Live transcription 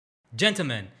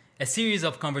Gentlemen, a series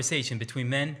of conversation between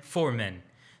men for men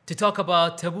to talk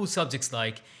about taboo subjects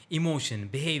like emotion,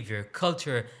 behavior,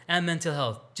 culture, and mental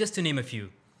health, just to name a few,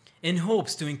 in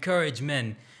hopes to encourage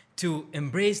men to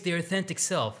embrace their authentic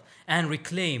self and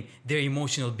reclaim their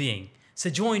emotional being.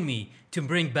 So join me to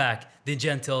bring back the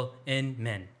gentle in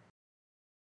men.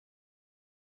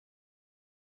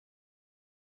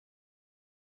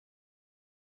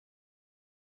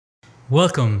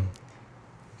 Welcome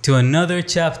to another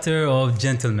chapter of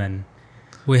Gentlemen.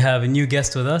 We have a new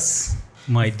guest with us,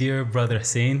 my dear brother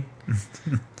Hussein.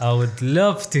 I would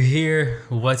love to hear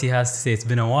what he has to say. It's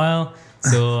been a while,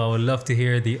 so I would love to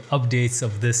hear the updates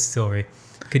of this story.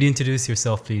 Could you introduce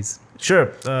yourself, please?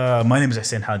 Sure. My name is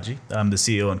Hussein Haji. I'm the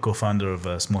CEO and co-founder of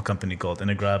a small company called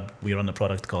Integrab. We run a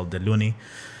product called Deluni.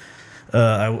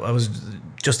 I was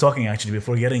just talking actually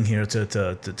before getting here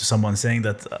to someone saying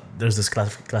that there's this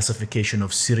classification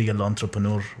of serial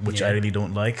entrepreneur, which I really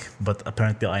don't like, but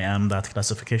apparently I am that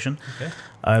classification. Okay.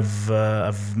 I've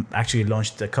actually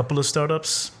launched a couple of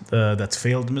startups that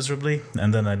failed miserably,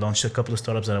 and then I launched a couple of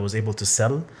startups that I was able to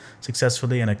sell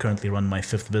successfully, and I currently run my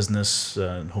fifth business,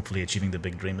 hopefully achieving the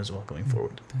big dream as well going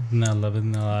forward. No, love it.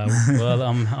 No, well,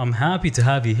 I'm happy to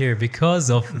have you here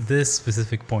because of this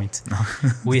specific point.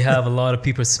 We have a lot of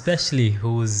people, especially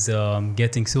who's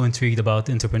getting so intrigued about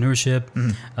entrepreneurship,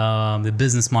 the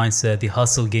business mindset, the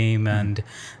hustle game, and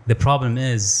the problem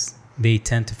is they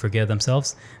tend to forget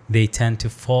themselves. They tend to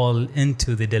fall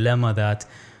into the dilemma that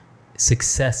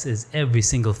success is every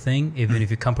single thing, even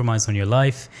if you compromise on your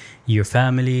life, your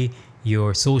family,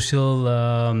 your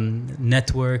social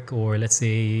network, or let's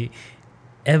say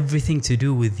everything to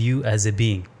do with you as a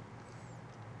being.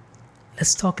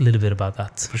 Let's talk a little bit about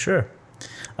that. For sure.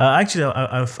 Actually,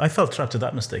 I fell trapped to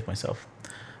that mistake myself.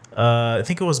 I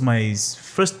think it was my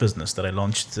first business that I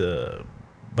launched.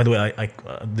 By the way,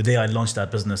 the day I launched that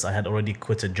business, I had already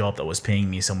quit a job that was paying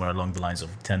me somewhere along the lines of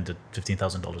 $10,000 to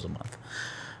 $15,000 a month.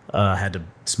 I had a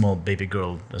small baby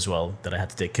girl as well that I had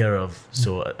to take care of.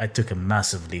 So I took a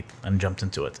massive leap and jumped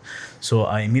into it. So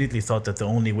I immediately thought that the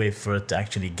only way for it to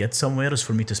actually get somewhere is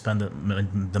for me to spend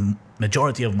the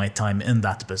majority of my time in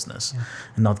that business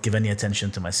and not give any attention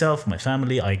to myself, my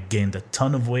family. I gained a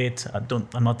ton of weight.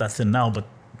 I'm not that thin now, but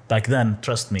back then,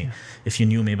 trust me, if you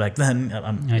knew me back then,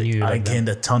 I gained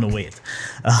a ton of weight.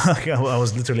 I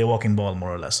was literally a walking ball,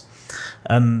 more or less.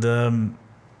 And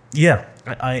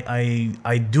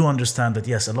I do understand that,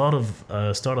 yes, a lot of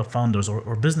startup founders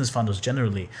or business founders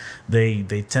generally,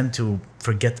 they tend to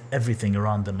forget everything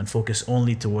around them and focus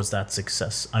only towards that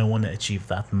success. I want to achieve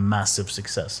that massive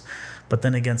success. But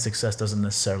then again, success doesn't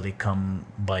necessarily come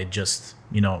by just,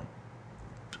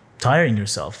 tiring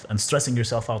yourself and stressing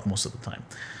yourself out most of the time.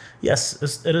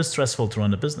 Yes, it is stressful to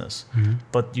run a business,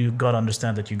 but you got to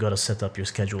understand that you got to set up your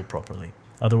schedule properly.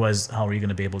 Otherwise, how are you going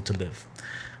to be able to live?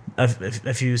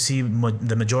 If you see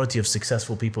the majority of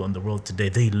successful people in the world today,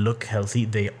 they look healthy,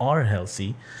 they are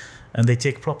healthy, and they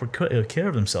take proper care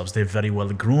of themselves. They're very well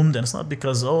groomed, and it's not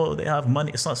because they have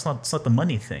money. It's not the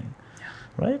money thing,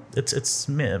 right? It's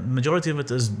majority of it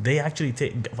is they actually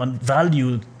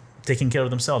value taking care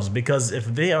of themselves, because if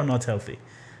they are not healthy,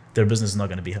 their business is not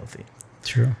going to be healthy.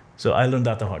 True. So I learned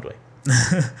that the hard way.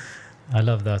 I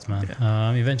love that, man.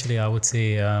 Yeah. Eventually, I would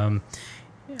say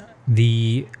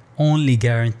the only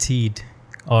guaranteed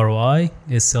ROI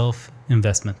is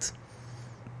self-investment.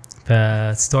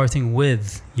 Starting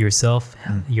with yourself,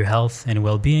 your health and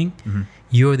well-being,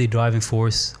 you're the driving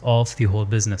force of the whole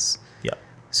business. Yeah.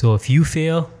 So if you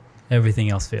fail, everything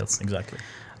else fails. Exactly.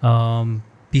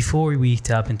 Before we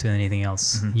tap into anything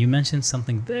else, you mentioned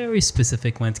something very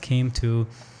specific when it came to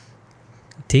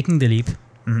taking the leap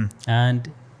and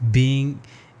being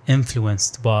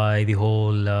influenced by the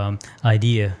whole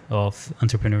idea of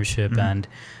entrepreneurship and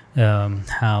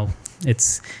how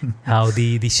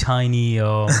the shiny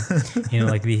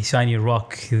like the shiny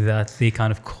rock that they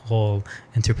kind of call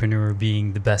entrepreneur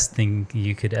being the best thing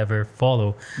you could ever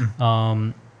follow.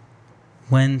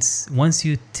 Once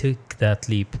you took that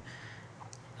leap,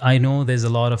 I know there's a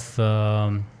lot of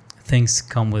things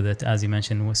come with it, as you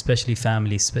mentioned, especially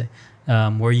families.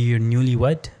 Were you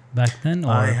newlywed back then?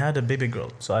 Or? I had a baby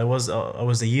girl, so I was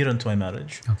a year into my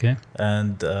marriage. Okay.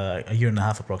 And a year and a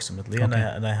half approximately, Okay.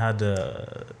 and I had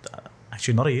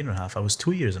actually not a year and a half. I was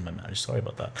 2 years in my marriage. Sorry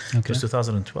about that. Okay. It was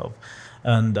 2012,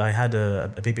 and I had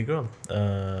a baby girl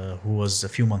who was a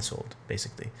few months old,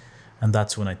 basically, and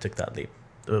that's when I took that leap.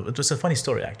 It was a funny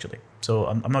story, actually. So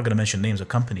I'm not going to mention names of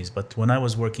companies, but when I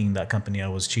was working in that company, I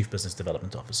was Chief Business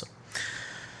Development Officer.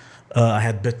 I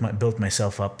had built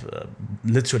myself up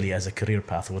literally as a career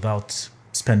path without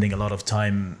spending a lot of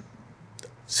time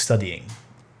studying.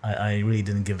 I really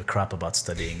didn't give a crap about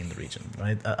studying in the region,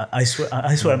 right? I swear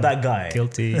I'm that guy.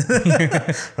 Guilty.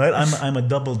 Right? I'm a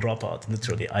double dropout,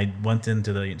 literally. I went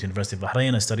into the University of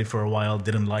Bahrain, I studied for a while,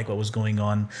 didn't like what was going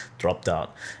on, dropped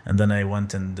out. And then I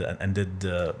went and did,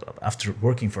 after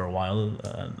working for a while,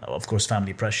 of course,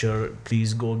 family pressure,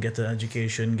 please go get an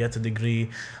education, get a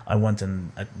degree. I went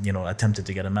and, attempted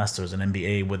to get a master's, an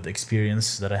MBA with the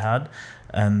experience that I had.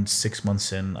 And 6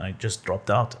 months in, I just dropped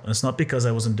out. And it's not because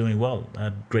I wasn't doing well. I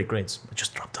had great grades. I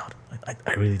just dropped out. I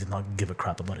really did not give a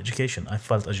crap about education. I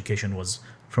felt education was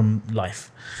from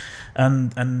life.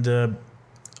 And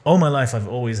all my life, I've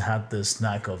always had this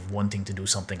knack of wanting to do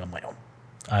something on my own.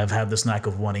 I've had this knack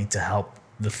of wanting to help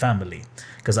the family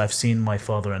because I've seen my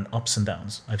father in ups and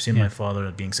downs. I've seen my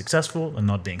father being successful and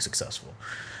not being successful.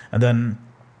 And then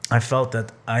I felt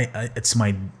that it's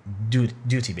my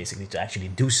duty basically to actually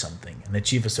do something and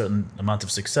achieve a certain amount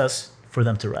of success for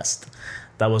them to rest.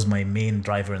 That was my main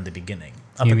driver in the beginning.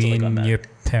 You mean your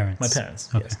parents? My parents,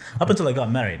 okay. yes. Up until I got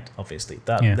married, obviously.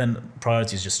 Then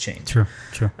priorities just changed.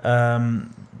 True.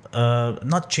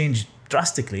 Not change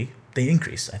drastically, they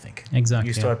increase, I think. Exactly.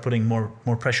 You start putting more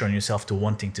pressure on yourself to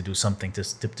wanting to do something, to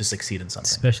succeed in something.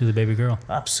 Especially the baby girl.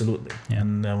 Absolutely. Yeah.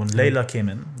 And when Layla came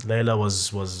in, Layla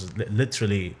was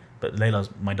literally, but Layla's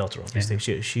my daughter, obviously.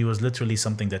 Yeah. She was literally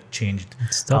something that changed.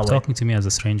 Stop talking to me as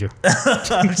a stranger. Yeah,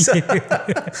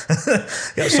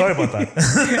 sorry about that.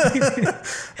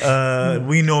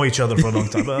 We know each other for a long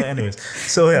time. But anyways,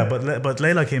 so yeah, but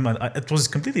Layla came in. It was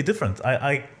completely different.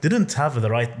 I didn't have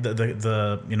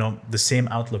the same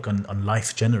outlook on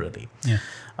life generally. Yeah.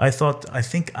 I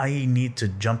think I need to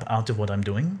jump out of what I'm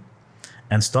doing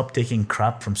and stop taking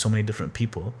crap from so many different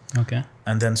people. Okay.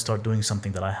 And then start doing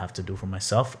something that I have to do for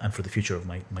myself and for the future of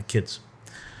my kids.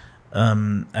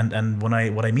 And what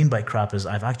I mean by crap is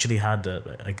I've actually had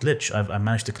a glitch. I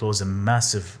managed to close a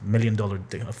massive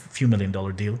few $1 million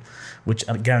deal, which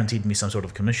guaranteed me some sort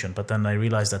of commission. But then I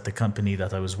realized that the company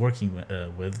that I was working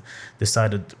with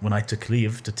decided when I took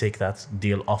leave to take that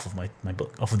deal off of my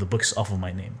book, off of the books, off of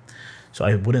my name. So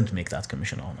I wouldn't make that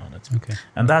commission on it. Okay.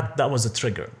 And that was a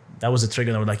trigger. That was a trigger.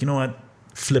 And I was like, you know what?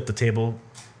 Flip the table.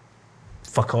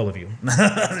 Fuck all of you.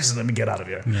 Just let me get out of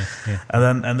here. Yeah.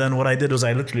 And then what I did was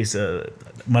I literally said,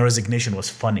 my resignation was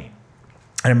funny.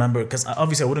 I remember because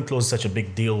obviously I wouldn't close such a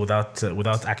big deal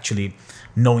without actually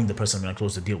knowing the person I'm going to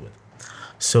close the deal with.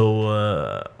 So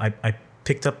I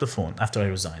picked up the phone after I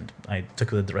resigned. I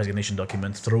took the resignation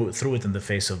document, threw it in the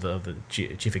face of the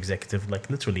chief executive, like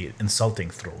literally insulting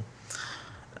throw,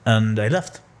 and I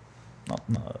left.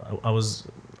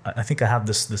 I think I have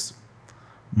this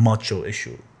macho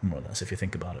issue, more or less, if you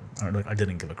think about it. I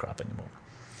didn't give a crap anymore,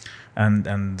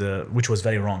 and which was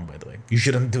very wrong, by the way. You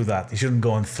shouldn't do that. You shouldn't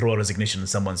go and throw a resignation in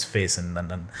someone's face.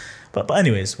 But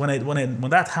anyways, when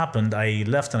that happened, I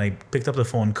left and I picked up the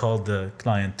phone, called the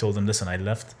client, told them, listen, I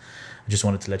left. I just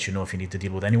wanted to let you know if you need to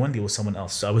deal with anyone, deal with someone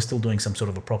else. So I was still doing some sort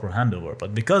of a proper handover,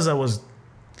 but because I was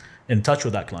in touch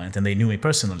with that client and they knew me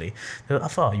personally, they were,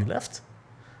 Afa, you left?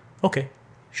 Okay,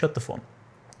 shut the phone.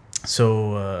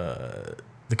 So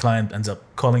the client ends up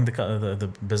calling the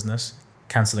business,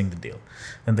 canceling the deal.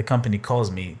 Then the company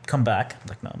calls me, come back. I'm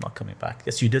like, no, I'm not coming back.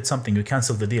 Yes, you did something. You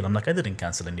canceled the deal. I'm like, I didn't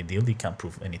cancel any deal. You can't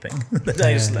prove anything.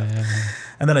 I just left.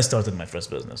 And then I started my first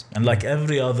business. And like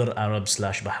every other Arab /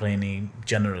 Bahraini,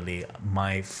 generally,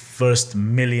 my first $1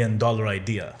 million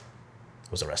idea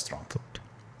was a restaurant.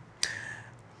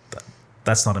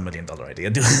 That's not $1 million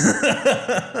idea, dude.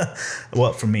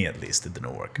 Well, for me at least, it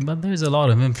didn't work. But there's a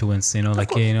lot of influence,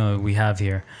 we have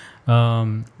here.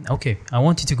 Okay, I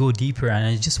want you to go deeper, and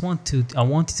I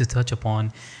want you to touch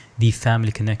upon the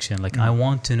family connection. Like, I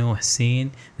want to know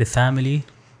Hussein, the family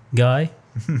guy,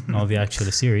 not the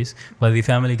actual series, but the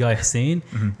family guy Hussein,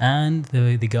 and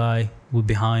the guy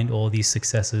behind all these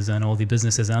successes and all the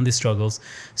businesses and the struggles.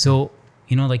 So,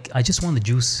 I just want the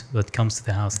juice that comes to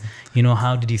the house.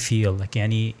 How did you feel?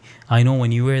 I know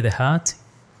when you wear the hat,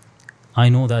 I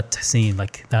know that Hussein,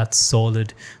 like that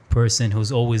solid person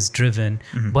who's always driven.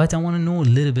 But I want to know a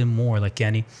little bit more.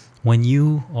 When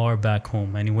you are back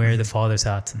home and you wear the father's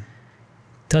hat,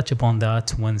 touch upon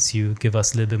that once you give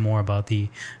us a little bit more about the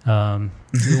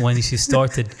when you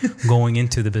started going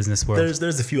into the business world.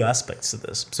 There's a few aspects to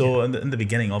this. So in the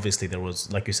beginning, obviously, there was,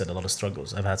 like you said, a lot of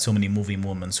struggles. I've had so many movie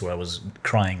moments where I was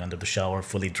crying under the shower,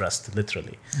 fully dressed,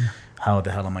 literally. How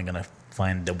the hell am I going to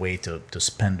find a way to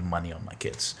spend money on my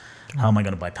kids? How am I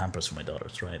going to buy Pampers for my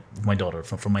daughters, right? My daughter,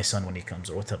 for my son when he comes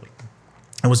or whatever.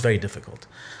 It was very difficult.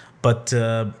 But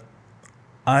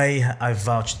I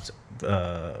vouched...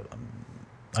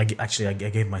 I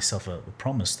gave myself a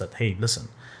promise that, hey, listen,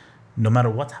 no matter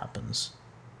what happens,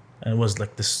 And it was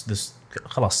like this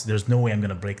خلاص, there's no way I'm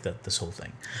gonna break this whole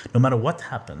thing. No matter what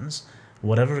happens,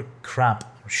 whatever crap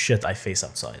or shit I face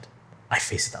outside, I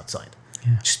face it outside.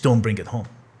 Yeah. Just don't bring it home.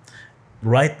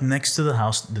 Right next to the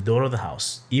house, the door of the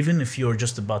house, even if you're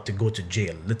just about to go to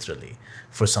jail, literally,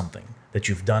 for something that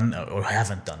you've done or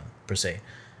haven't done, per se,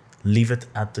 leave it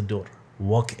at the door.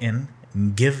 Walk in,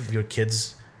 give your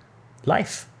kids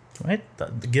life, right?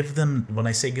 Give them, when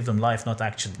I say give them life, not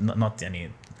actually, not any,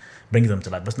 bring them to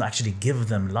life, but actually give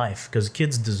them life, because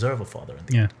kids deserve a father.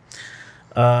 Yeah.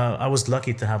 I was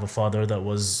lucky to have a father that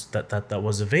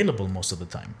was available most of the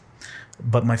time.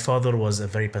 But my father was a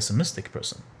very pessimistic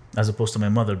person, as opposed to my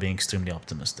mother being extremely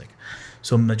optimistic.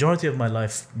 So majority of my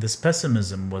life, this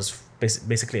pessimism was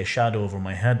basically a shadow over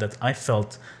my head that I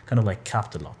felt kind of like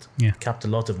capped a lot. Yeah. Capped a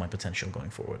lot of my potential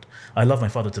going forward. I love my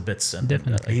father to bits. And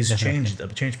Definitely. he's Definitely. a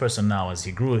changed person now as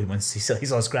he grew. Once he saw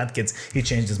his grandkids, he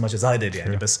changed as much as I did.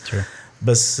 True.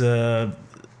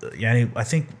 يعني. True. I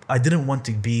think I didn't want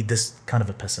to be this kind of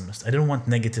a pessimist. I didn't want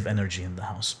negative energy in the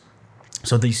house.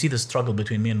 So you see the struggle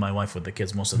between me and my wife with the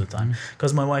kids most of the time,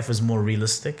 because my wife is more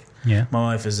realistic. Yeah.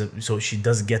 My wife is so she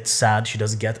does get sad, she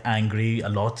does get angry a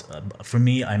lot. For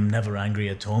me, I'm never angry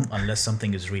at home unless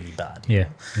something is really bad. Yeah.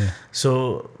 Yeah.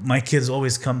 So my kids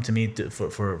always come to me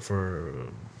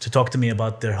to talk to me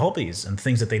about their hobbies and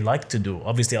things that they like to do.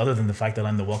 Obviously, other than the fact that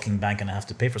I'm the walking bank and I have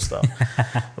to pay for stuff.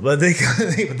 But they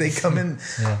come in.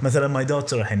 Yeah. مثلا my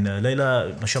daughter الحين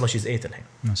ليلى ما شاء الله she's 8 الحين.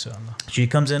 ما شاء الله. She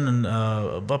comes in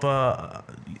and Papa,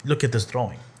 look at this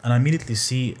drawing, and I immediately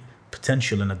see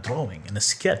potential in a drawing, in a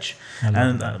sketch.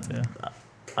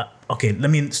 Okay,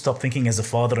 let me stop thinking as a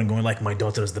father and going like my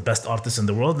daughter is the best artist in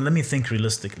the world, and let me think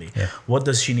realistically. Yeah. What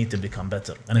does she need to become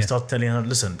better? And I start telling her,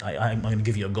 listen, I'm going to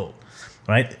give you a goal,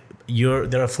 right?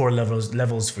 There are 4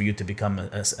 levels for you to become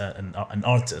an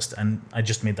artist, and I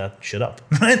just made that shit up.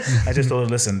 Right? I just told her,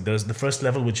 listen, there's the first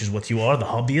level, which is what you are, the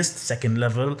hobbyist. Second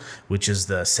level, which is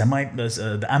the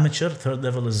the amateur. Third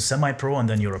level is semi-pro, and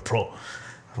then you're a pro.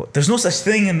 There's no such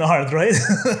thing in art, right?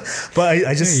 But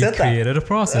I just said that. You created a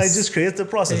process. I just created a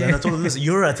process, and I told her, listen,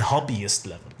 you're at hobbyist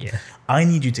level. Yeah. I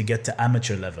need you to get to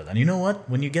amateur level. And you know what?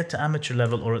 When you get to amateur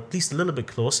level, or at least a little bit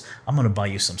close, I'm going to buy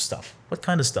you some stuff. What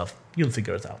kind of stuff? You'll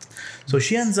figure it out. So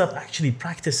she ends up actually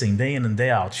practicing day in and day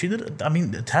out. She did. I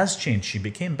mean, it has changed. She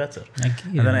became better.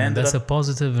 And then that's a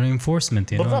positive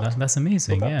reinforcement. You know, that's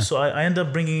amazing. Yeah. So I end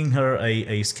up bringing her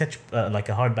a sketch, like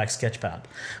a hardback sketch pad,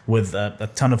 with a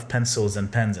ton of pencils and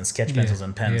pens and sketch pencils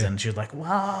and pens. And she was like,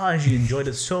 "Wow!" She enjoyed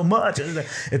it so much.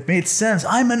 It made sense.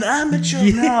 I'm an amateur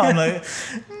now. I'm like,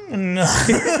 no.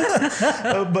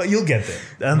 But you'll get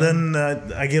there. And then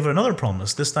I gave her another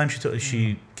promise. This time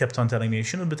she kept on telling me,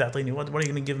 what are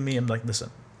you going to give me? I'm like,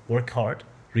 listen, work hard,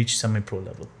 reach semi-pro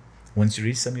level. Once you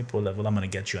reach semi-pro level, I'm going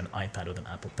to get you an iPad with an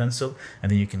Apple Pencil,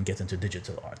 and then you can get into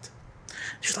digital art.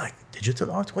 She's like, digital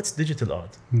art? What's digital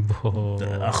art?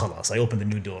 I opened a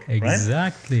new door.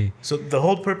 Exactly. Right? So the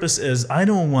whole purpose is I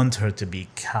don't want her to be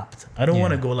capped. I don't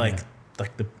want to go like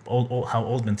the how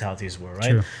old mentalities were,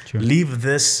 right? True. Leave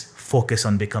this, focus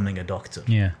on becoming a doctor.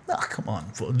 Yeah. No, come on.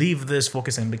 Leave this,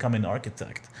 focus on becoming an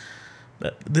architect.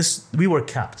 We were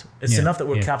capped. It's enough that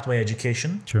we're capped by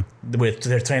education. True.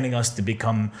 They're training us to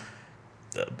become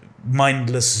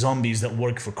mindless zombies that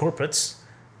work for corporates.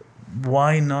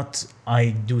 Why not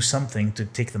I do something to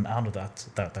take them out of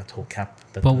that whole cap?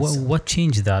 But what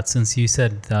changed that, since you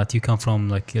said that you come from,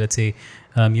 like, let's say,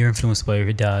 you're influenced by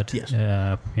your dad. Yes.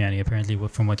 Apparently,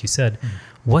 from what you said.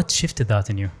 What shifted that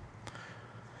in you?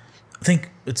 I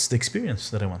think it's the experience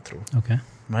that I went through. Okay.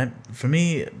 Right? For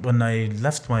me, when I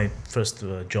left my first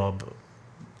job,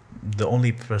 the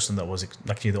only person that was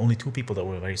actually the only 2 people that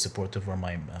were very supportive were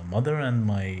my mother and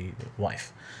my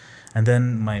wife. And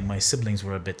then my siblings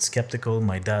were a bit skeptical.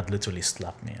 My dad literally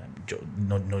slapped me.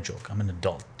 No joke. I'm an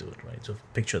adult, dude, right? So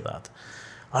picture that.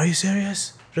 Are you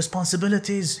serious?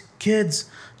 Responsibilities, kids,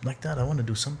 like that. I want to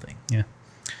do something. Yeah.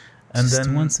 And just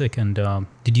then 1 second.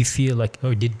 Did you feel like,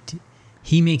 or did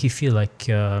he make you feel like?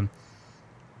 I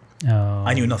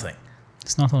knew nothing.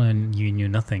 It's not only you knew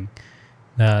nothing,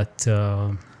 that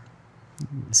there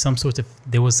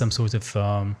was some sort of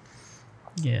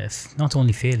not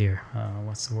only failure.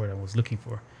 What's the word I was looking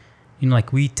for? You know,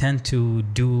 like we tend to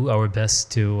do our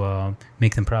best to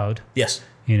make them proud. Yes.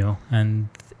 You know, and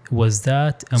was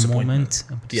that a moment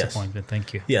of disappointment? Yes.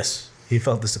 Thank you. Yes, he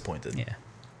felt disappointed. Yeah.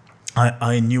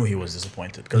 I knew he was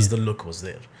disappointed because the look was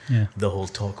there. Yeah. The whole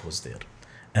talk was there.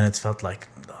 And it felt like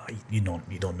you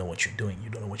don't know what you're doing. You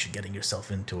don't know what you're getting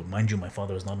yourself into. Mind you, my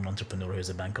father is not an entrepreneur. He was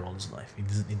a banker all his life.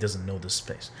 He doesn't know this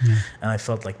space. And I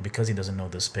felt like because he doesn't know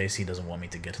this space, he doesn't want me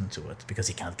to get into it because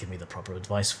he can't give me the proper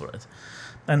advice for it.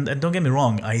 And don't get me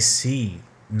wrong, I see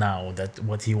now that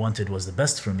what he wanted was the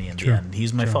best for me in the end.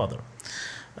 He's my father.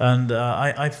 And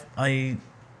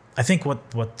I think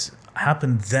what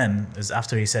happened then is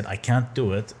after he said I can't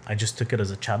do it, I just took it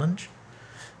as a challenge.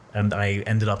 And I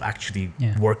ended up actually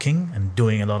working and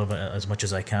doing a lot of it as much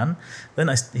as I can. Then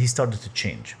he started to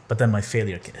change. But then my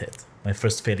failure hit. My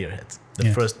first failure hit.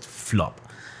 The first flop.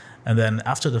 And then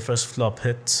after the first flop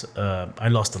hit, I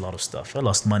lost a lot of stuff. I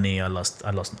lost money. I lost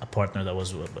a partner that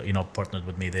was, partnered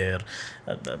with me there.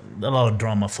 A lot of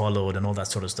drama followed and all that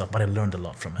sort of stuff. But I learned a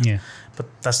lot from it. But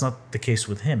that's not the case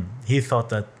with him. He thought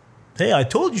that, hey, I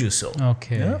told you so.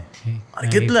 Okay.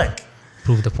 Good luck.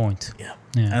 Prove the point.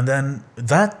 And then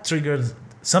that triggered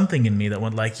something in me that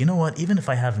went like, you know what? Even if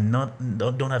I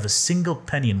don't have a single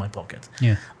penny in my pocket,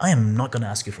 I am not going to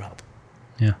ask you for help.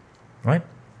 Right?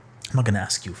 I'm not going to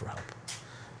ask you for help.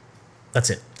 That's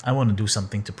it. I want to do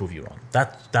something to prove you wrong.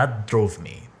 That drove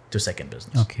me to second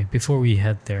business. Okay. Before we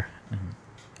head there,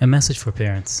 a message for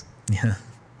parents.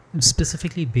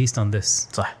 Specifically based on this.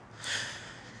 صح.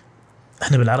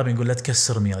 احنا بالعربي نقول لا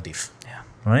تكسر مياديف.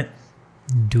 Right?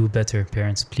 Do better,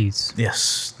 parents, please.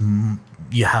 Yes,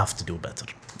 you have to do better.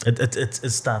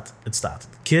 It's that.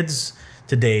 Kids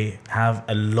today have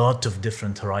a lot of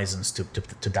different horizons to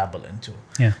dabble into.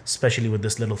 Especially with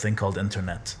this little thing called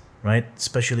internet, right?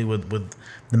 Especially with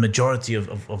the majority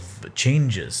of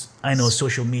changes. I know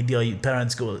social media,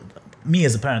 parents go, me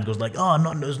as a parent goes like, oh,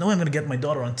 no, there's no way I'm going to get my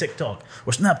daughter on TikTok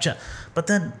or Snapchat. But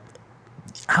then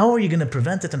how are you going to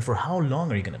prevent it, and for how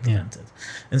long are you going to prevent it?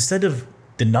 Instead of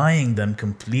denying them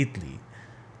completely,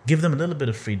 give them a little bit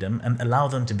of freedom and allow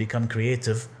them to become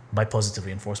creative by positive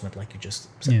reinforcement, like you just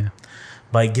said.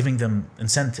 By giving them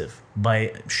incentive,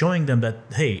 by showing them that,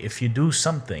 hey, if you do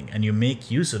something and you make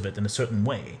use of it in a certain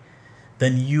way,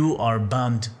 then you are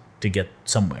bound to get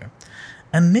somewhere.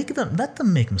 And let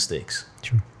them make mistakes.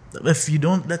 True. If you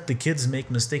don't let the kids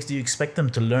make mistakes, do you expect them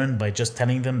to learn by just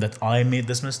telling them that I made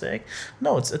this mistake?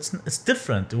 No, it's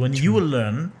different. When you will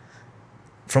learn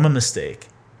from a mistake,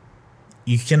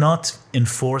 you cannot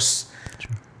enforce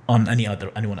on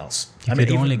anyone else. You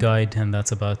could only guide, and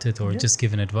that's about it, or just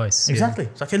give an advice. Exactly.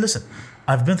 It's like, hey, listen,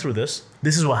 I've been through this.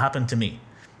 This is what happened to me.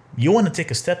 You want to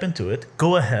take a step into it,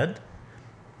 go ahead.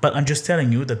 But I'm just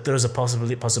telling you that there's a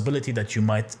possibility that you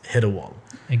might hit a wall.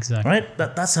 Exactly. Right?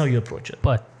 That's how you approach it.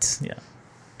 But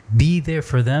be there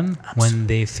for them when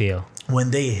they fail.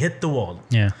 When they hit the wall.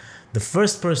 The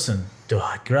first person to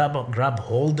grab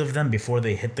hold of them before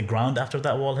they hit the ground after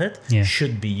that wall hit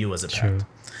should be you as a parent.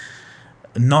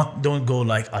 Don't go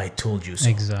like, I told you so.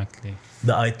 Exactly.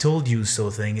 The I told you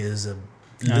so thing is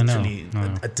literally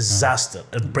a disaster.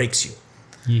 It breaks you.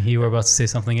 You were about to say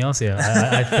something else?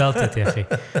 I felt it, Yafi.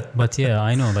 But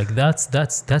I know, like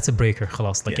that's a breaker,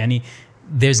 خلاص. Like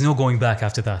there's no going back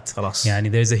after that. خلاص.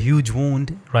 There's a huge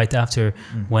wound right after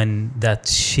when that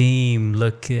shame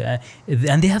look,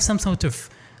 and they have some sort of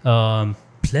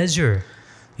pleasure,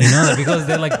 because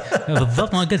they're like,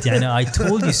 بالضبط ما قلت I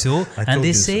told you so, and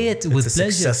they say it with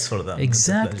pleasure. Success for them.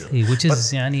 Exactly, which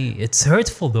is it's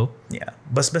hurtful though.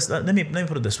 But let me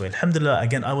put it this way. Alhamdulillah,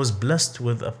 again, I was blessed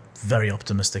with a very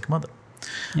optimistic mother.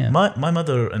 My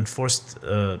mother enforced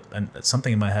and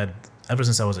something in my head ever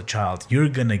since I was a child. You're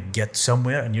gonna get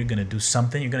somewhere, and you're gonna do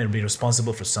something. You're gonna be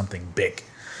responsible for something big,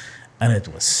 and it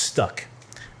was stuck.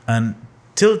 And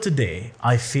till today,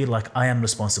 I feel like I am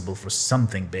responsible for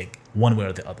something big, one way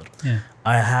or the other.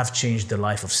 I have changed the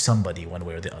life of somebody one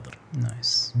way or the other.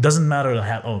 Nice. Doesn't matter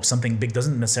something big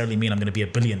doesn't necessarily mean I'm going to be a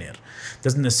billionaire.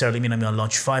 Doesn't necessarily mean I'm going to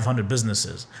launch 500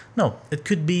 businesses. No, it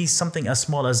could be something as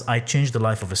small as I changed the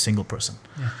life of a single person.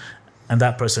 And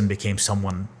that person became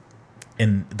someone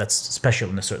that's special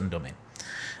in a certain domain.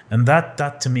 And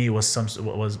that to me was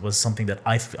something that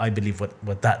I believe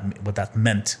what that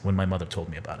meant when my mother told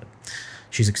me about it.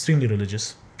 She's extremely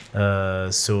religious.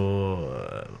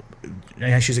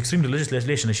 She's extremely religious.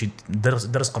 She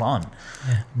does Quran.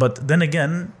 But then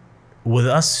again, with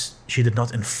us, she did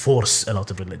not enforce a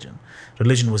lot of religion.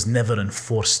 Religion was never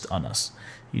enforced on us.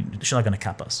 She's not going to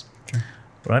cap us.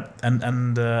 Right?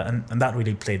 And that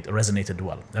really resonated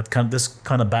well. This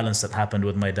kind of balance that happened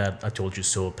with my dad, I told you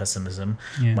so, pessimism,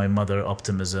 my mother,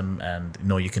 optimism, and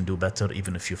no, you can do better.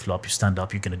 Even if you flop, you stand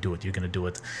up, you're going to do it. You're going to do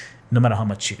it. No matter how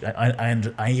much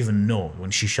I even know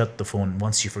when she shut the phone,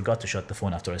 once she forgot to shut the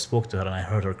phone after I spoke to her and I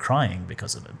heard her crying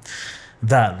because of it.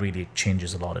 That really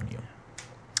changes a lot in you.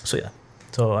 So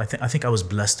So I think I was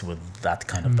blessed with that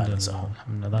kind of balance at home.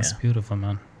 Alhamdulillah, that's Yeah. beautiful,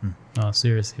 man. No,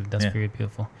 seriously, that's Yeah. very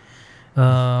beautiful.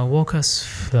 Walk us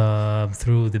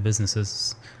through the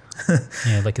businesses.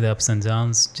 Like the ups and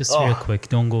downs. Just real quick.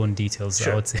 Don't go in details.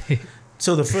 Sure. I would say.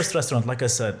 So the first restaurant, like I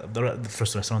said, the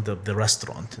first restaurant, the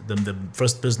restaurant, the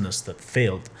first business that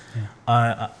failed,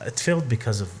 it failed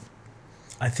because of,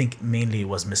 I think mainly it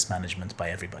was mismanagement by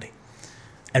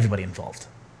everybody involved.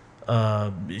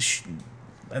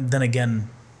 And then again,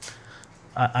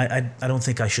 I don't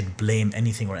think I should blame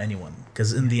anything or anyone,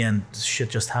 because in the end, shit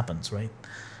just happens, right?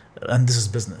 And this is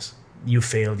business. You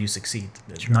fail, you succeed.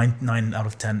 9 out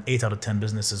of 10, 8 out of 10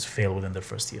 businesses fail within their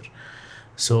first year.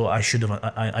 So I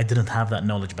didn't have that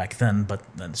knowledge back then,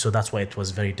 so that's why it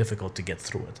was very difficult to get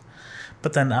through it.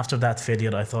 But then after that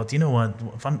failure, I thought, you know what,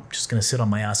 if I'm just going to sit on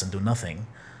my ass and do nothing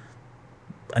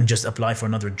and just apply for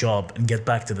another job and get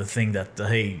back to the thing that,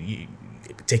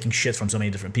 taking shit from so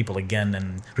many different people again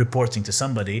and reporting to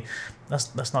somebody,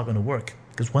 that's not going to work.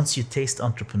 Because once you taste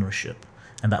entrepreneurship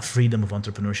and that freedom of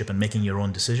entrepreneurship and making your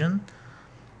own decision,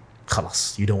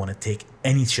 khalas, you don't want to take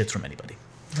any shit from anybody.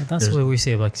 That's what we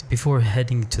say, like before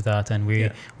heading to that, and we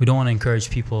don't want to encourage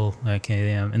people like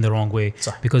in the wrong way,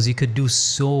 because you could do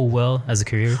so well as a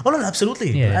career. Oh no,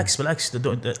 absolutely. Relax.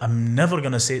 I'm never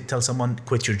gonna tell someone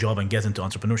quit your job and get into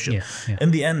entrepreneurship.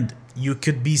 In the end, you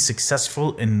could be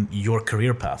successful in your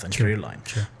career path and career line,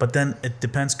 but then it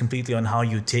depends completely on how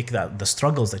you take the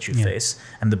struggles that you face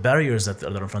and the barriers that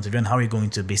are in front of you, and how you're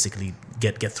going to basically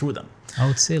get through them. I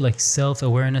would say like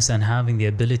self-awareness and having the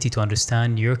ability to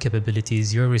understand your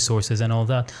capabilities, your resources and all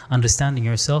that, understanding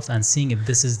yourself and seeing if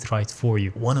this is right for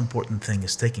you. One important thing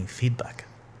is taking feedback.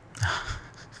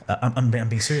 I'm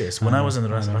being serious. When I was in the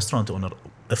restaurant owner,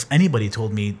 if anybody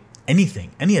told me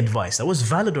anything, any advice that was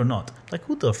valid or not, like,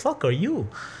 who the fuck are you?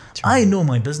 I know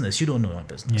my business, you don't know my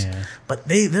business. But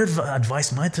their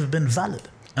advice might have been valid,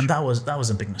 and that was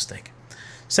a big mistake.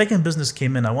 Second business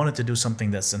came in. I wanted to do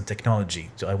something that's in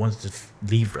technology. So I wanted to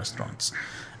leave restaurants.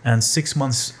 And 6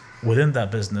 months within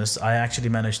that business, I actually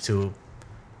managed to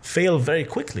fail very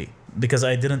quickly because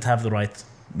I didn't have the right,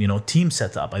 team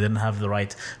set up. I didn't have the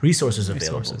right resources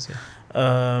available.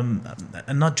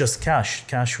 And not just cash.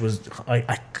 Cash was,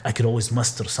 I could always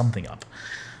muster something up.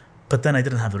 But then I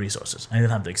didn't have the resources. I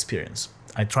didn't have the experience.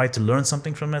 I tried to learn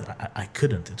something from it. I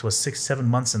couldn't. It was 6-7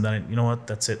 months, and then you know what?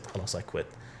 That's it. Khalas, I quit.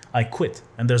 I quit,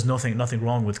 and there's nothing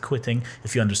wrong with quitting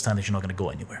if you understand that you're not going to go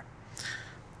anywhere.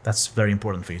 That's very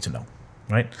important for you to know,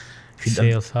 right? If you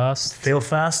fail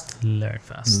fast, learn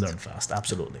fast.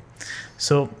 Absolutely.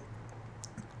 So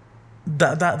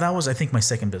that was, I think, my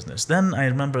second business. Then I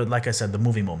remember, like I said, the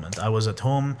movie moment. I was at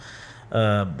home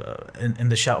in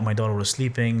the shower. My daughter was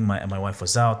sleeping. My wife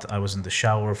was out. I was in the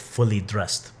shower, fully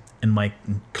dressed in my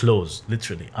clothes,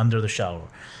 literally under the shower,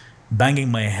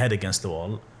 banging my head against the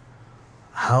wall.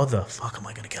 How the fuck am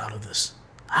I going to get out of this?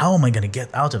 How am I going to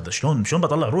get out of this? شلون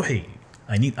بطلع روحي?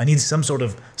 I need some sort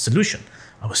of solution.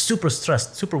 I was super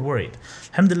stressed, super worried.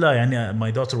 Alhamdulillah,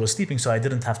 my daughter was sleeping, so I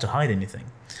didn't have to hide anything.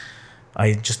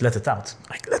 I just let it out.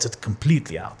 I let it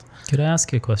completely out. Could I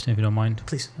ask you a question if you don't mind?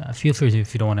 Please. Feel free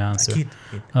if you don't want to answer.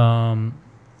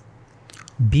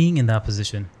 Being in that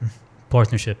position,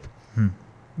 partnership,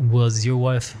 was your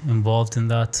wife involved in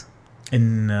that?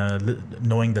 In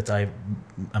knowing that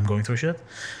I'm going through shit,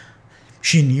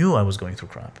 she knew I was going through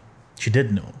crap. She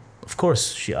did know. Of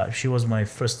course, she was my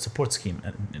first support scheme.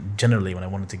 And generally, when I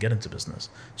wanted to get into business,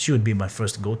 she would be my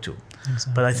first go-to.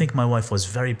 Exactly. But I think my wife was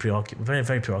very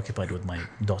preoccupied with my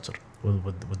daughter,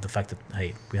 with the fact that,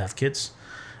 hey, we have kids,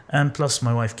 and plus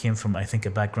my wife came from, I think,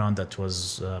 a background that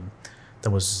was how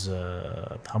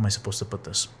am I supposed to put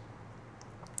this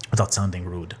without sounding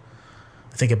rude?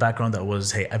 I think a background that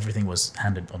was, hey, everything was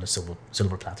handed on a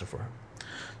silver platter for her.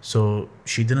 So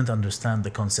she didn't understand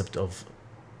the concept of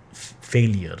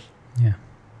failure.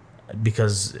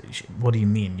 Because what do you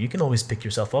mean? You can always pick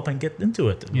yourself up and get into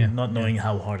it, not knowing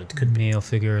how hard it could be. Male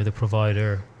figure, the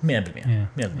provider.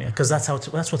 100%. Because that's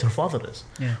what her father is.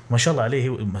 MashaAllah alayhi,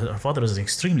 her father is an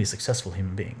extremely successful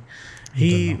human being.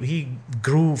 He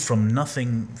grew from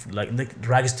nothing, like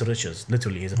rags to riches.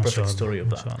 Literally, he's a perfect story of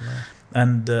that.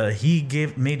 And he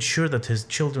made sure that his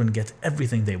children get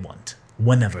everything they want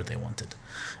whenever they wanted.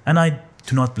 And I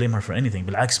do not blame her for anything.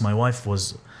 Bil'aks, my wife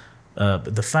was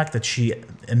the fact that she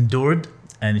endured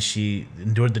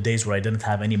the days where I didn't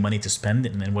have any money to spend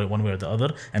in one way or the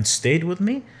other, and stayed with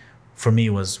me, for me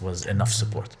was enough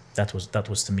support. That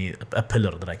was to me a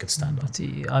pillar that I could stand on. But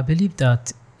I believe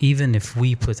that even if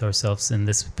we put ourselves in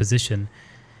this position,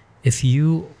 if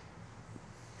you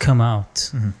come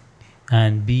out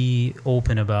and be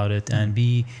open about it and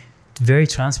be very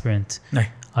transparent,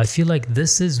 I feel like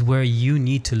this is where you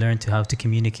need to learn to how to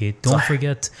communicate. Don't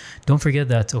forget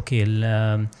that, okay,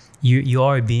 you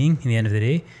are a being in the end of the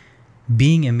day.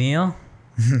 Being a male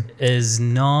is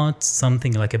not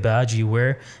something like a badge you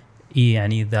wear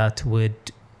يعني that would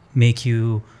make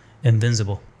you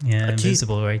invincible. Yeah,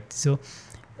 invincible, right? So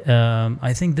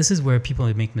I think this is where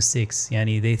people make mistakes.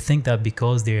 Yani they think that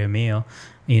because they're a male,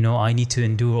 I need to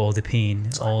endure all the pain,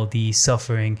 all the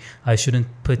suffering. I shouldn't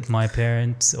put my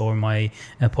parents or my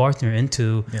partner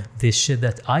into this shit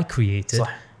that I created.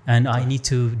 And I need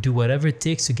to do whatever it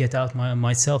takes to get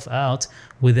myself out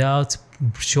without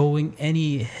showing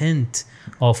any hint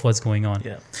of what's going on.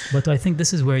 Yeah. But I think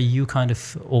this is where you kind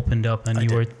of opened up and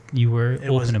you were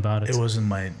open about it. It was in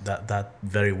my that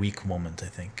very weak moment, I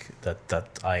think,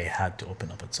 that I had to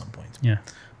open up at some point. Yeah.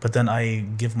 But then I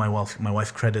give my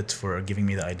wife credit for giving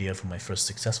me the idea for my first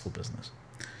successful business.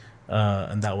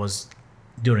 And that was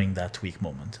during that weak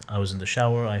moment. I was in the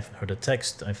shower, I heard a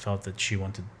text, I felt that she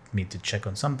wanted me to check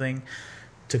on something.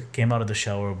 Came out of the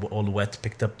shower all wet,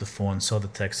 picked up the phone, saw the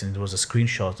text, and it was a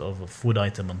screenshot of a food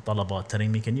item on Talabat telling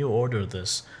me, can you order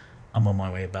this? I'm on my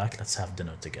way back, let's have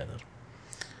dinner together.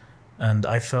 And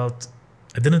I felt,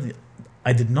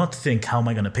 I did not think, how am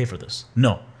I going to pay for this?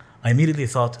 No, I immediately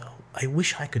thought, I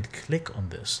wish I could click on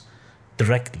this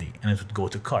directly and it would go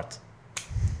to cart.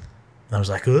 And I was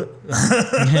like,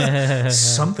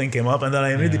 something came up, and then I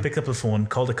immediately picked up the phone,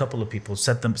 called a couple of people,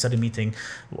 set a meeting.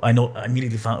 I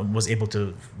immediately was able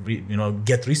to,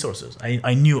 get resources.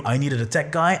 I knew I needed a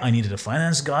tech guy, I needed a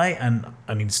finance guy, and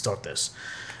I need to start this.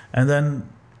 And then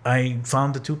I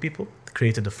found the two people,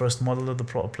 created the first model of the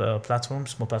platform,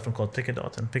 small platform called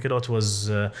Pickadot, and Pickadot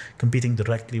was competing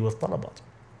directly with Talabat,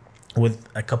 with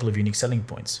a couple of unique selling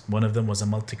points. One of them was a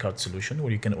multi-cart solution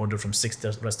where you can order from 6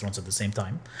 restaurants at the same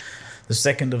time. The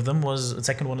second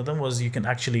one of them was you can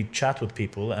actually chat with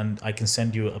people, and I can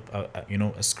send you a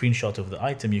screenshot of the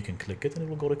item. You can click it, and it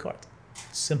will go to cart.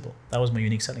 Simple. That was my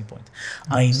unique selling point.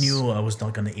 Nice. I knew I was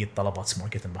not going to eat Talabat's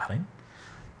market in Bahrain.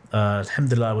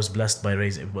 Alhamdulillah, I was blessed by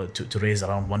to raise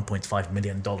around $1.5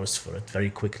 million for it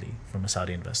very quickly from a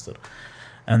Saudi investor,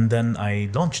 and then I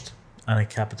launched and I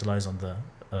capitalized on the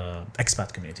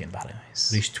expat community in Bahrain.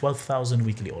 Nice. Reached 12,000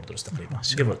 weekly orders,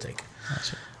 give or take.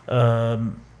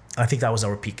 I think that was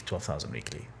our peak, 12,000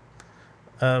 weekly.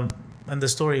 And the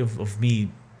story of me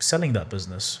selling that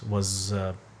business was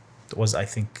I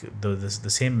think the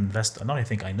same investor. Not I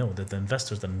think I know that the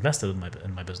investors that invested in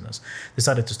my business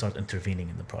decided to start intervening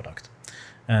in the product.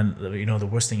 And the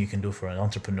worst thing you can do for an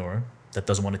entrepreneur that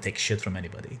doesn't want to take shit from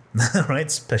anybody, right?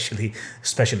 Especially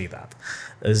that,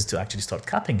 is to actually start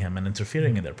capping him and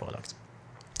interfering in their product.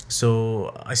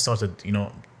 So I started,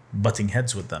 butting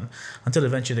heads with them until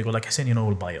eventually they go like, Hussein,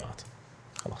 we'll buy you out.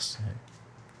 Khalas.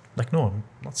 Like, no, I'm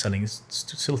not selling. It's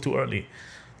still too early.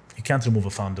 You can't remove a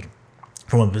founder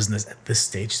from a business at this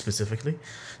stage specifically.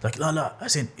 Like, la,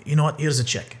 Hussein, you know what? Here's a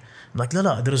check. I'm like,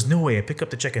 la, there is no way. I pick up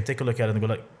the check and take a look at it and go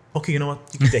like, okay, you know what?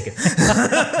 You can take it.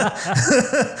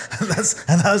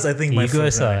 and that's I think my ego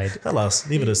aside. Khalas,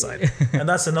 leave it aside. And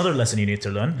that's another lesson you need to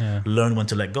learn. Yeah. Learn when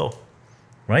to let go.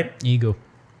 Right? Ego.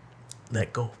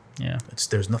 Let go. Yeah.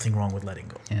 There's nothing wrong with letting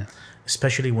go. Yeah.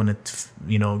 Especially when it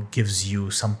gives you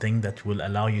something that will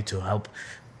allow you to help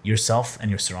yourself and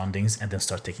your surroundings, and then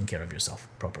start taking care of yourself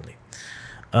properly.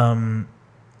 Coming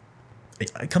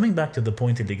back to the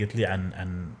point immediately, and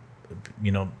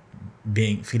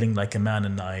feeling like a man,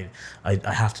 and I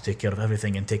have to take care of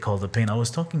everything and take all the pain. I was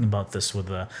talking about this with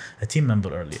a team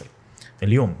member earlier,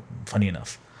 اليوم, funny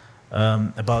enough,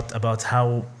 about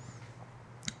how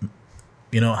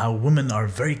how women are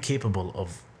very capable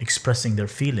of expressing their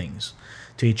feelings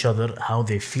to each other, how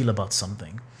they feel about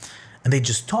something, and they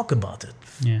just talk about it.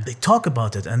 Yeah. They talk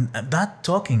about it, and that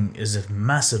talking is a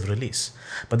massive release.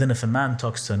 But then if a man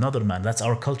talks to another man, that's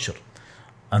our culture,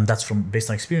 and that's based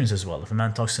on experience as well. If a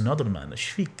man talks to another man,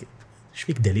 shfik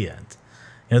daliya ant.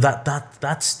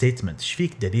 That statement,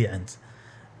 shfik daliya ant,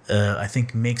 I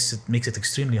think makes it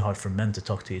extremely hard for men to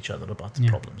talk to each other about the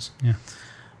problems. Yeah.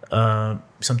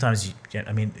 Sometimes,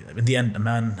 in the end, a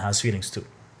man has feelings too.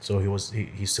 So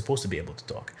he's supposed to be able to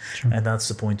talk. Sure. And that's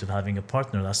the point of having a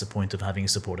partner. That's the point of having a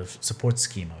support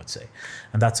scheme, I would say.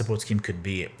 And that support scheme could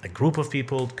be a group of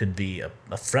people, could be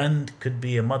a friend, could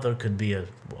be a mother, could be a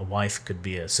wife, could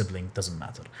be a sibling, doesn't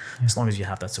matter. Yeah. As long as you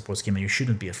have that support scheme, and you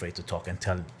shouldn't be afraid to talk and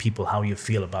tell people how you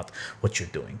feel about what you're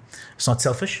doing. It's not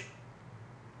selfish.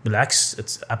 Relax,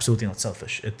 it's absolutely not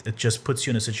selfish. It just puts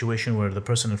you in a situation where the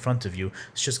person in front of you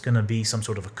is just going to be some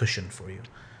sort of a cushion for you.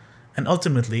 And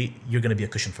ultimately, you're going to be a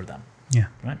cushion for them. Yeah.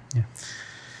 Right? Yeah.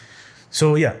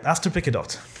 So, after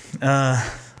Pickadot,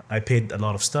 I paid a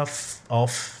lot of stuff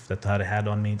off that I had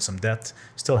on me, some debt,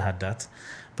 still had that.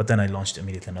 But then I launched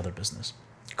immediately another business,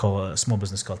 called a small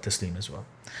business called Taslim as well.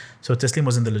 So Taslim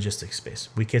was in the logistics space.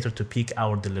 We cater to peak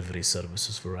hour delivery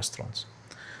services for restaurants.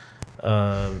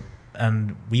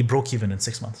 And we broke even in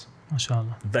 6 months.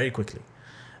 MashaAllah. Very quickly.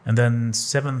 And then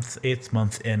 7th, 8th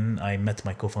month in, I met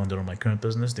my co-founder of my current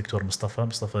business, Dr. Mustafa.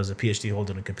 Mustafa is a PhD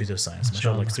holder in computer science.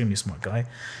 MashaAllah, extremely smart guy.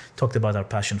 Talked about our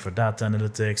passion for data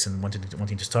analytics and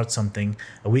wanting to start something.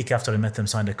 A week after I met him,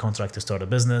 signed a contract to start a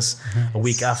business. Nice. A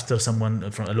week after, someone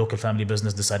from a local family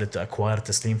business decided to acquire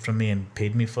Taslim from me and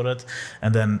paid me for it.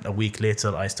 And then a week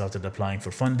later, I started applying for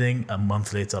funding. A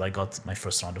month later, I got my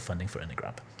first round of funding for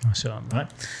InteGrab. MashaAllah.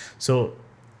 Right? So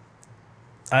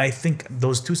I think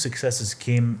those two successes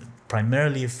came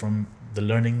primarily from the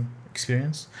learning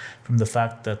experience, from the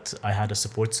fact that I had a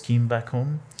support scheme back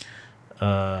home,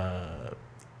 from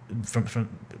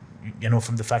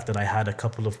the fact that I had a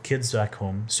couple of kids back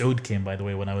home. Saud came, by the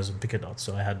way, when I was in Picadot,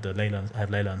 so I had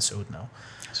Layla and Saud now.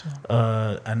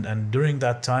 And during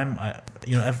that time,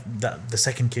 the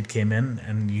second kid came in,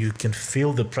 and you can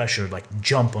feel the pressure like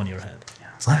jump on your head.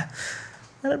 Yeah.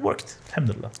 And it worked.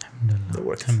 Alhamdulillah. It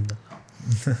worked. Alhamdulillah.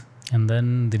 And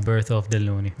then the birth of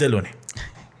Deluni.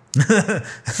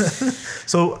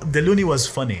 So Deluni was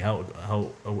funny how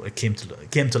it came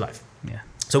to life. Yeah.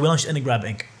 So we launched InteGrab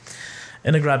Inc.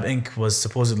 InteGrab Inc. was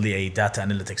supposedly a data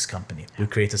analytics company. We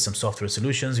created some software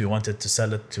solutions. We wanted to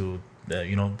sell it to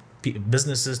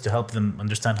businesses to help them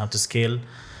understand how to scale.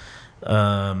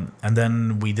 And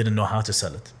then we didn't know how to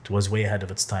sell it. It was way ahead of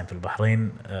its time for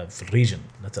Bahrain, for the region,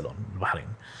 let alone Bahrain.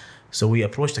 So we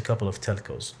approached a couple of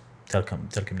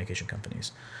telecommunication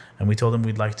companies, and we told them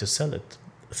we'd like to sell it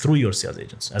through your sales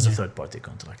agents as a third-party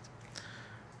contract.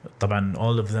 طبعا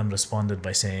all of them responded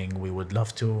by saying we would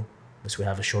love to, but we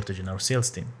have a shortage in our sales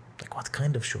team. Like, what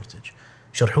kind of shortage?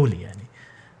 شرحوا لي يعني.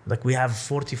 Like, we have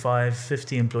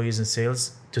 45-50 employees in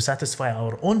sales. To satisfy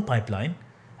our own pipeline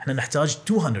احنا نحتاج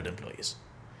 200 employees.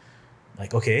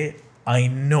 Like, okay, I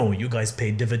know you guys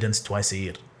pay dividends twice a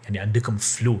year. يعني عندكم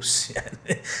فلوس.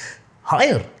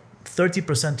 Hire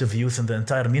 30% of youth in the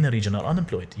entire MENA region are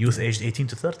unemployed, youth aged 18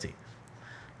 to 30.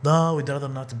 No, we'd rather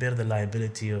not bear the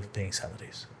liability of paying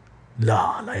salaries.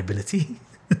 Liability?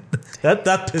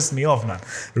 that pissed me off, man.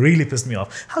 Really pissed me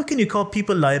off. How can you call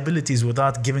people liabilities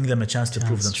without giving them a chance to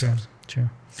prove themselves? True.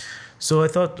 So I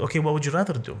thought, okay, what would you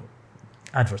rather do?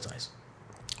 Advertise.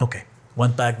 Okay.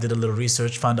 Went back, did a little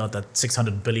research, found out that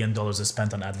 $600 billion is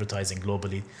spent on advertising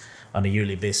globally on a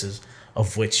yearly basis,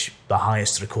 of which the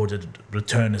highest recorded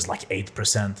return is like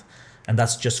 8%. And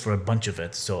that's just for a bunch of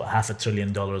it. So $500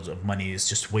 billion of money is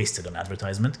just wasted on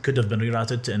advertisement. Could have been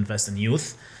rerouted to invest in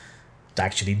youth to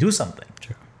actually do something.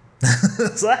 True.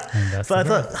 So I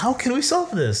thought, how can we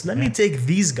solve this? Let me take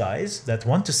these guys that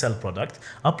want to sell product,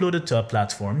 upload it to a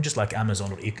platform, just like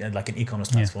Amazon or like an e-commerce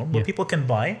platform, where people can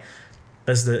buy.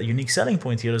 As the unique selling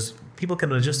point here is people can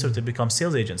register to become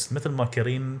sales agents. مثل ما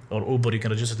Careem or Uber, you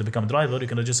can register to become a driver, you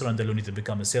can register on Deluni to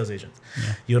become a sales agent.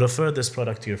 You refer this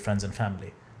product to your friends and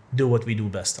family. Do what we do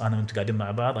best. أنا وأنت قاعدين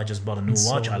مع بعض. I just bought a new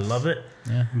watch. I love it.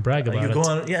 Yeah, brag about it. Go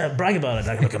on, brag about it.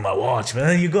 Like, look at my watch. But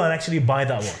then you go and actually buy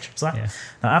that watch. Yeah.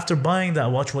 Now, after buying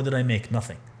that watch, what did I make?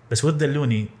 Nothing. But with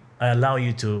Deluni, I allow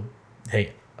you to,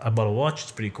 hey, I bought a watch.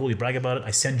 It's pretty cool. You brag about it.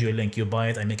 I send you a link. You buy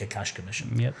it. I make a cash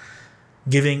commission. Yep.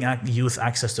 Giving youth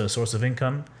access to a source of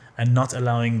income and not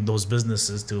allowing those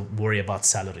businesses to worry about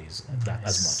salaries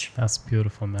as much. That's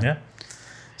beautiful, man. Yeah.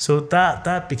 So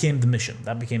that became the mission.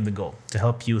 That became the goal, to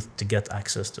help youth to get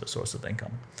access to a source of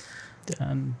income.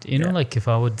 And like if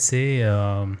I would say,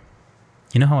 how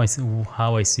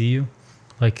I see you,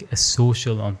 like a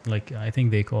social, like I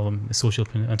think they call them social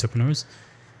entrepreneurs.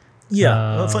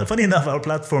 Yeah, funny enough, our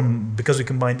platform, because we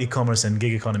combined e-commerce and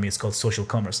gig economy, it's called social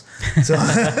commerce. So,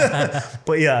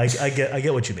 but yeah, I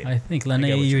get what you mean. I think, Lana,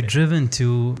 you're driven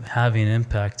to having an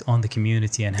impact on the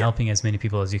community and helping as many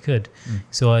people as you could.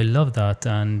 So I love that,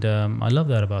 and I love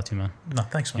that about you, man. No,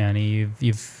 thanks, man. And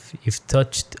you've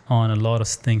touched on a lot of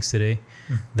things today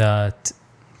that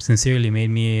sincerely made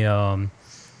me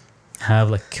have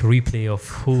like a replay of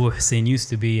who Hussein used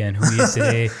to be and who he is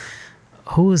today.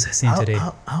 Who is Hussein today?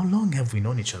 How long have we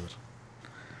known each other?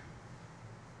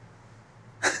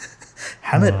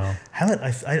 Hamid,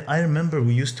 I remember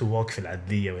we used to walk في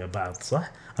العدلية ويا بعض, صح?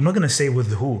 I'm not going to say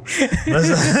with who,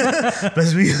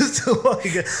 but we used to walk.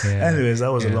 Anyways,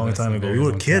 that was a long time ago. We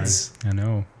were kids. I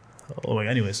know. Oh,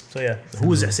 anyways, so yeah.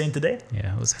 Who is Hussein today? Yeah,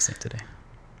 who is Hussein today?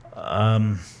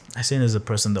 Hussein is a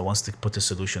person that wants to put a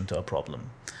solution to a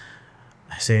problem.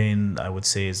 Hussein, I would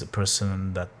say, is a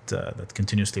person that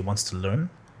continuously wants to learn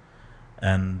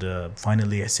And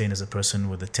finally, Hussein is a person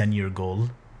with a 10-year goal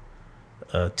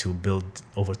to build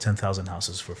over 10,000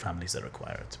 houses for families that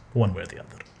require it, one way or the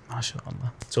other.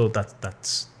 MashaAllah. So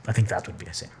that's I think that would be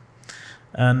Hussein.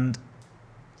 And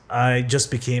I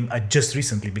just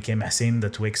recently became Hussein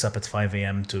that wakes up at 5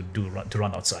 a.m. to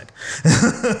run outside,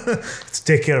 to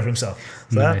take care of himself.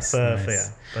 So Nice, nice.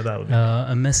 nice. But that would be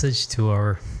A message to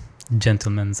our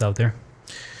gentlemen out there.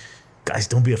 guys,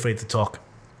 don't be afraid to talk.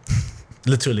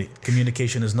 Literally,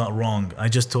 communication is not wrong. I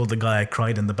just told the guy I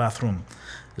cried in the bathroom,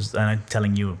 and I'm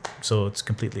telling you, so it's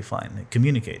completely fine.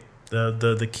 Communicate.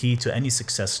 The key to any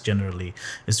success generally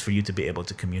is for you to be able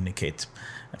to communicate,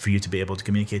 for you to be able to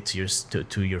communicate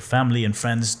to your family and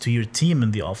friends, to your team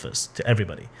in the office, to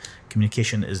everybody.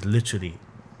 Communication is literally,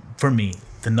 for me,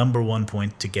 the number one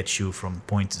point to get you from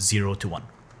point 0 to 1.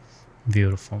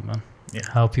 Beautiful, man. Yeah.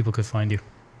 How people could find you?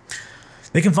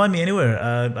 They can find me anywhere.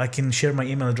 I can share my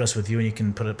email address with you, and you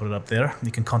can put it up there.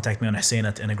 You can contact me on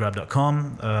hussein@integrab.com.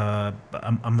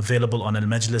 I'm available on Al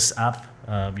Majlis app.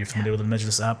 You're familiar with Al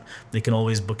Majlis app. They can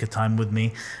always book a time with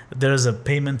me. There is a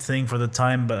payment thing for the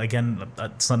time, but again,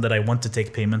 it's not that I want to take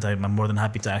payment. I'm more than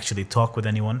happy to actually talk with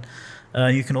anyone.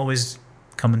 You can always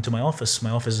come into my office.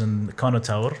 My office is in the Kano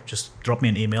Tower. Just drop me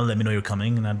an email, let me know you're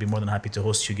coming, and I'd be more than happy to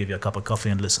host you, give you a cup of coffee,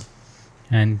 and listen.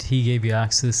 And he gave you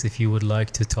access if you would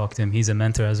like to talk to him. He's a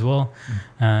mentor as well.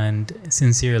 And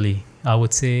sincerely, I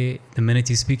would say the minute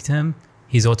you speak to him,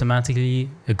 he's automatically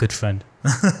a good friend.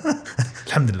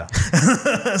 Alhamdulillah.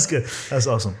 That's good. That's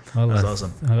awesome. That's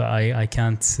awesome. I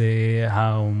can't say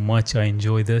how much I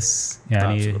enjoy this.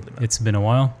 Absolutely, man. It's been a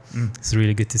while. It's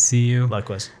really good to see you.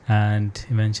 Likewise. And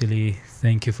eventually,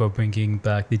 thank you for bringing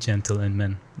back the gentle in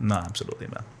men. No, absolutely,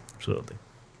 man. Absolutely.